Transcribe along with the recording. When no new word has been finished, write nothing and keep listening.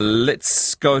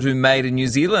Let's go to Made in New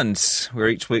Zealand, where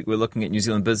each week we're looking at New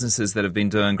Zealand businesses that have been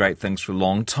doing great things for a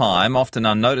long time, often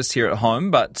unnoticed here at home,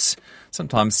 but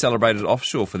sometimes celebrated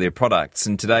offshore for their products.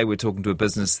 And today we're talking to a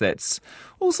business that's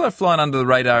also flown under the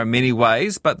radar in many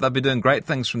ways, but they've been doing great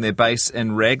things from their base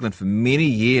in Raglan for many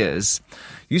years.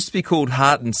 Used to be called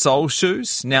Heart and Soul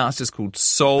Shoes. Now it's just called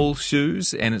Soul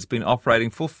Shoes, and it's been operating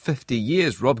for 50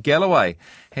 years. Rob Galloway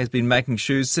has been making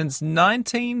shoes since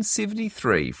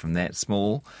 1973 from that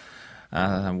small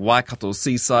Waikato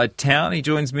seaside town. He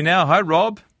joins me now. Hi,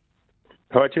 Rob.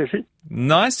 Hi, Jesse.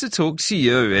 Nice to talk to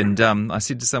you. And I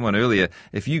said to someone earlier,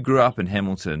 if you grew up in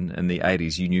Hamilton in the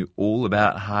 80s, you knew all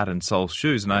about Heart and Soul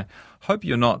Shoes. And I hope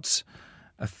you're not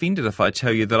offended if I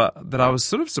tell you that I was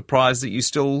sort of surprised that you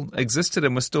still existed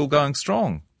and were still going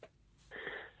strong.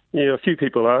 Yeah, a few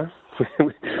people are.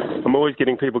 I'm always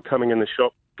getting people coming in the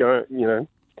shop,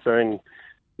 saying,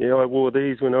 yeah, I wore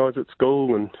these when I was at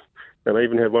school. And I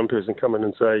even had one person come in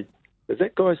and say, is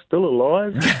that guy still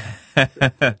alive?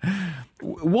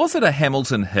 Was it a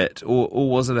Hamilton hit, or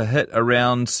was it a hit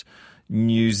around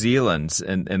New Zealand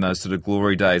in those sort of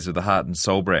glory days of the Heart and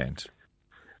Soul brand?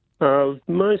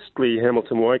 Mostly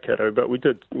Hamilton, Waikato, but we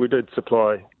did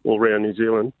supply all around New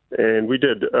Zealand, and we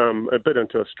did a bit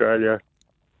into Australia.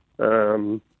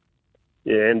 And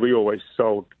we always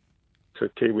sold to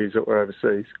Kiwis that were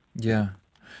overseas. Yeah.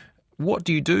 What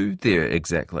do you do there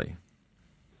exactly?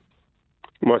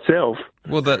 Myself?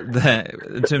 Well,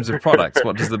 in terms of products,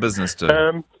 what does the business do?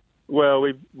 Well,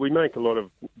 we make a lot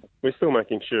of... We're still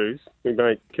making shoes. We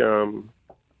make...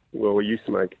 we used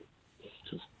to make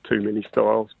just too many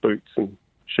styles, boots and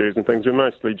shoes and things. We're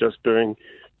mostly just doing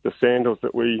the sandals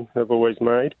that we have always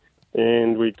made,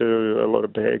 and we do a lot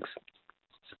of bags.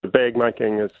 The bag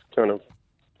making is kind of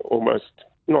almost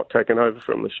not taken over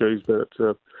from the shoes, but it's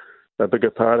a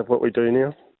bigger part of what we do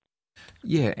now.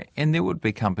 Yeah, and there would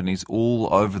be companies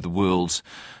all over the world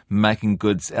making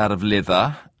goods out of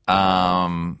leather.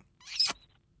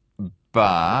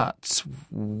 But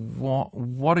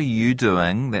what are you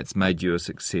doing that's made you a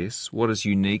success? What is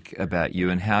unique about you,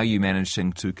 and how are you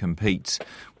managing to compete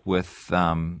with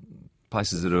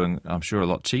places that are doing, I'm sure, a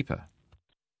lot cheaper?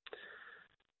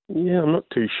 Yeah, I'm not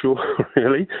too sure,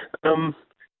 really.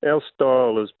 Our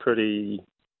style is pretty...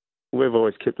 We've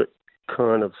always kept it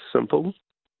kind of simple.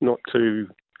 Not too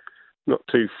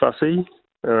fussy,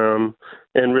 and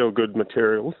real good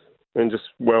materials, and just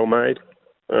well made.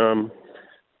 And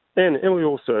we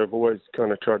also have always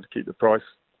kind of tried to keep the price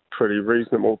pretty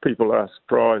reasonable. People are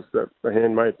surprised that a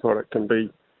handmade product can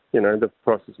be, the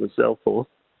prices we sell for.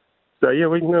 So yeah,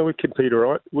 we compete all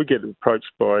right. We get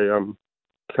approached by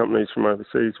companies from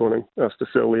overseas wanting us to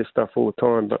sell their stuff all the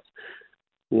time, but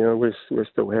we're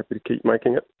still happy to keep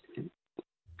making it.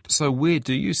 So where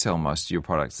do you sell most of your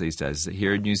products these days? Is it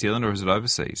here in New Zealand or is it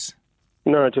overseas?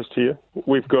 No, just here.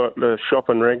 We've got a shop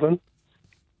in Raglan,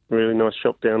 really nice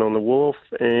shop down on the wharf,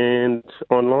 and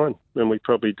online. And we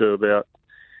probably do about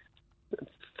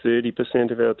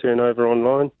 30% of our turnover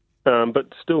online,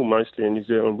 but still mostly in New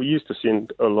Zealand. We used to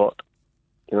send a lot,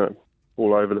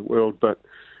 all over the world, but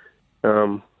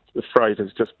the freight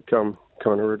has just become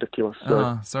kind of ridiculous.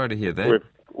 So sorry to hear that.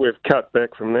 We've cut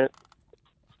back from that.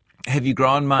 Have you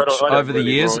grown much over the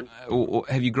years, or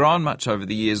have you grown much over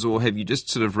the years, or have you just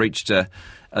sort of reached a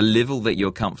level that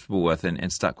you're comfortable with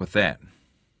and stuck with that?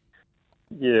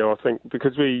 Yeah, I think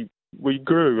because we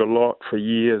grew a lot for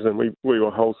years, and we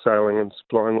were wholesaling and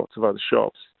supplying lots of other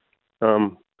shops,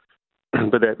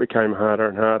 but that became harder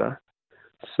and harder.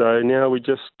 So now we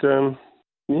just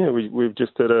we've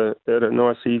just at a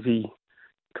nice easy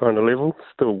kind of level.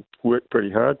 Still work pretty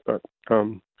hard, but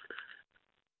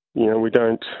we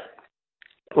don't.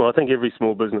 Well, I think every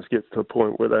small business gets to a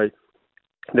point where they've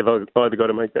either got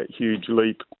to make that huge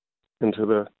leap into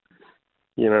the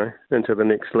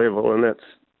next level, and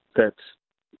that's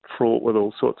fraught with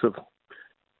all sorts of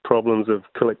problems of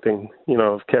collecting,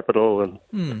 of capital and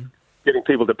getting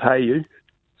people to pay you.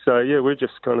 So yeah, we've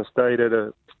just kind of stayed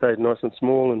nice and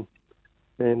small, and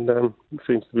it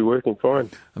seems to be working fine.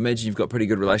 I imagine you've got pretty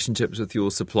good relationships with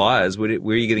your suppliers. Where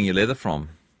are you getting your leather from?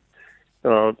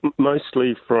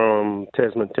 Mostly from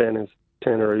Tasman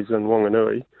Tanneries in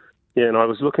Wanganui. Yeah, and I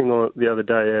was looking the other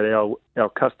day at our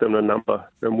customer number,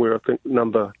 and we're, I think,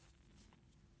 number,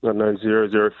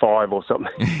 005 or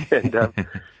something.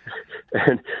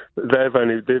 and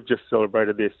they've just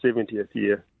celebrated their 70th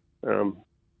year.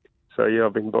 So yeah,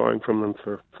 I've been buying from them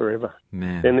for forever.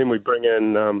 Man. And then we bring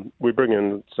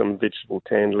in some vegetable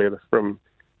tanned leather from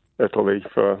Italy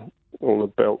for all the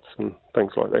belts and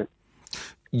things like that.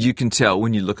 You can tell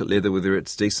when you look at leather whether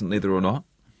it's decent leather or not?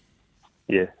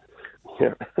 Yeah.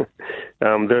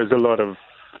 There's a lot of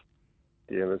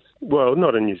well,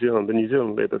 not in New Zealand. The New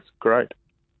Zealand leather's great,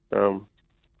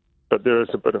 but there is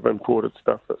a bit of imported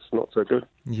stuff that's not so good.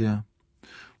 Yeah.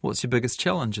 What's your biggest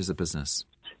challenge as a business?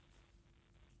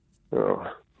 Oh,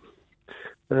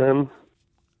 I'm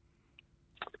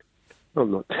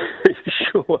not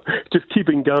sure. Just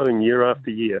keeping going year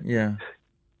after year. Yeah.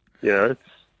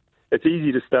 It's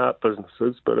easy to start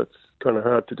businesses, but it's kind of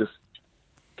hard to just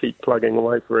keep plugging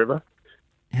away forever.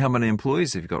 How many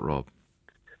employees have you got, Rob?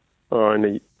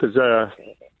 There's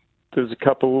a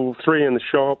couple, 3 in the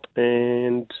shop,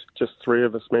 and just 3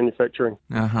 of us manufacturing.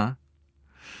 Uh-huh.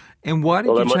 And why did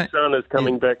Although you my son is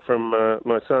coming back from,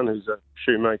 my son who's a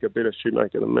shoemaker, better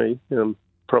shoemaker than me,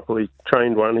 properly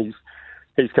trained one.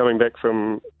 He's coming back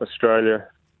from Australia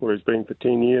where he's been for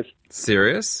 10 years.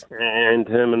 Serious? And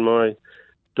him and my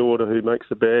daughter who makes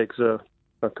the bags are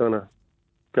kind of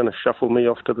going to shuffle me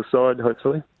off to the side,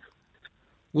 hopefully.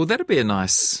 Well, that'd be a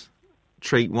nice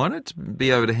treat, won't it? To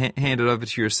be able to hand it over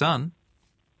to your son.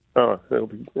 Oh,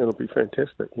 it'll be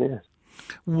fantastic, yeah.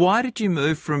 Why did you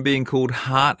move from being called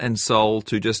Heart and Soul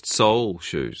to just Soul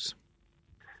Shoes?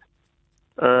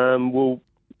 Well,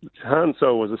 Heart and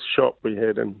Soul was a shop we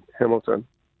had in Hamilton.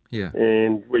 Yeah.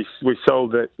 And we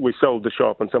sold that. We sold the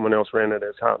shop, and someone else ran it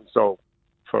as Heart and Soul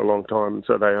for a long time, and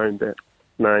so they owned that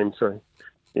name. So,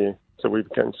 yeah, so we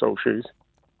became Soul Shoes.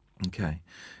 Okay.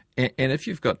 And if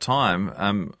you've got time,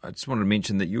 I just wanted to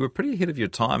mention that you were pretty ahead of your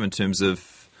time in terms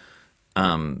of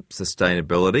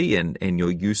sustainability and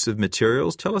your use of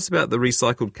materials. Tell us about the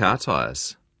recycled car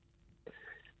tyres.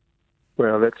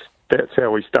 Well, that's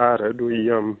how we started. We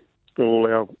all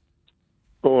our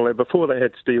before they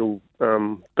had steel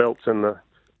belts in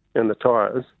the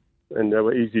tyres, and they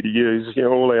were easy to use.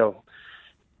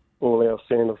 All our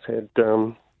sandals had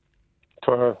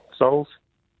tyre soles.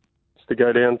 To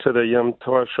go down to the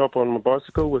tyre shop on my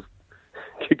bicycle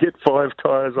to get 5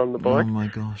 tyres on the bike. Oh my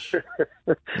gosh,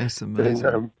 that's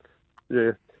amazing.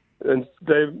 And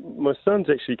my son's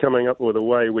actually coming up with a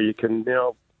way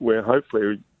where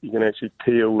hopefully you can actually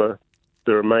peel the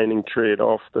remaining tread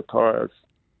off the tyres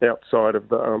outside of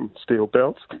the steel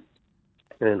belts,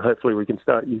 and hopefully we can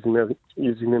start using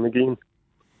them again.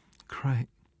 Great.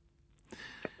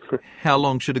 How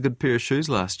long should a good pair of shoes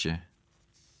last you?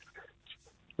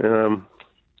 I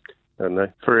don't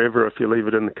know, forever if you leave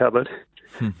it in the cupboard.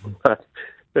 But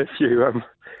if you,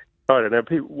 I don't know,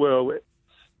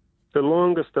 the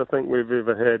longest I think we've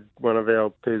ever had one of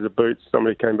our pairs of boots,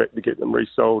 somebody came back to get them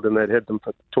resold and they'd had them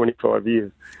for 25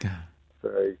 years. Yeah.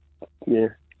 So, yeah,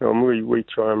 we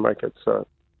try and make it so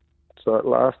it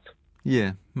lasts.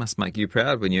 Yeah, must make you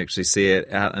proud when you actually see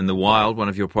it out in the wild, one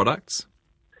of your products.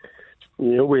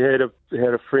 Yeah, we had a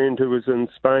friend who was in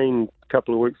Spain a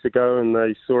couple of weeks ago, and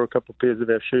they saw a couple of pairs of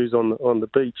our shoes on the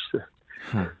beach.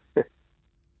 Huh.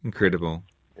 Incredible.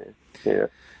 Yeah.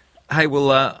 Hey,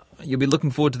 well, you'll be looking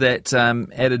forward to that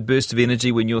added burst of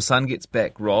energy when your son gets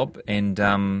back, Rob, and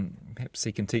perhaps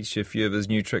he can teach you a few of his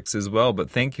new tricks as well.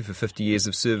 But thank you for 50 years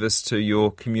of service to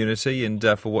your community and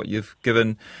for what you've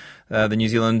given the New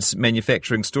Zealand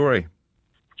manufacturing story.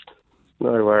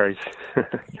 No worries.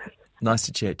 Nice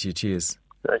to chat to you. Cheers.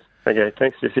 Okay,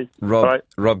 thanks, Jesse. Rob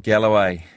Bye. Galloway.